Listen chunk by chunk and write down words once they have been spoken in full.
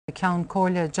Ceann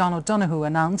Comhairle John O'Donoghue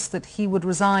announced that he would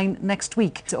resign next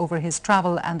week over his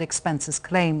travel and expenses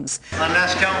claims.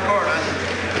 Unless Ceann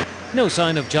Comhairle. No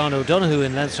sign of John O'Donoghue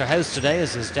in Leinster House today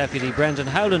as his deputy Brendan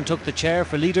Howlin took the chair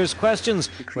for Leaders' Questions,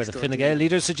 where the Fine Gael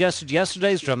leader suggested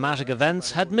yesterday's dramatic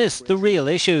events had missed the real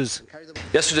issues.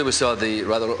 Yesterday we saw the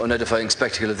rather unedifying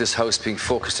spectacle of this House being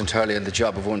focused entirely on the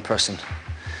job of one person,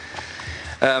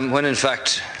 when in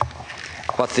fact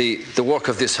what the work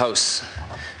of this House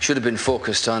should have been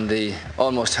focused on the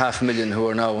almost 500,000 who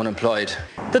are now unemployed.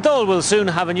 The Dáil will soon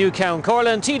have a new Ceann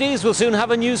Comhairle and TDs will soon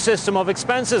have a new system of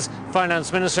expenses.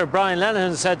 Finance Minister Brian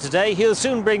Lenihan said today he'll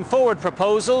soon bring forward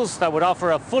proposals that would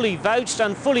offer a fully vouched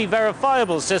and fully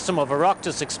verifiable system of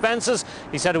Oireachtas expenses.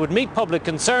 He said it would meet public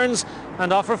concerns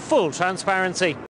and offer full transparency.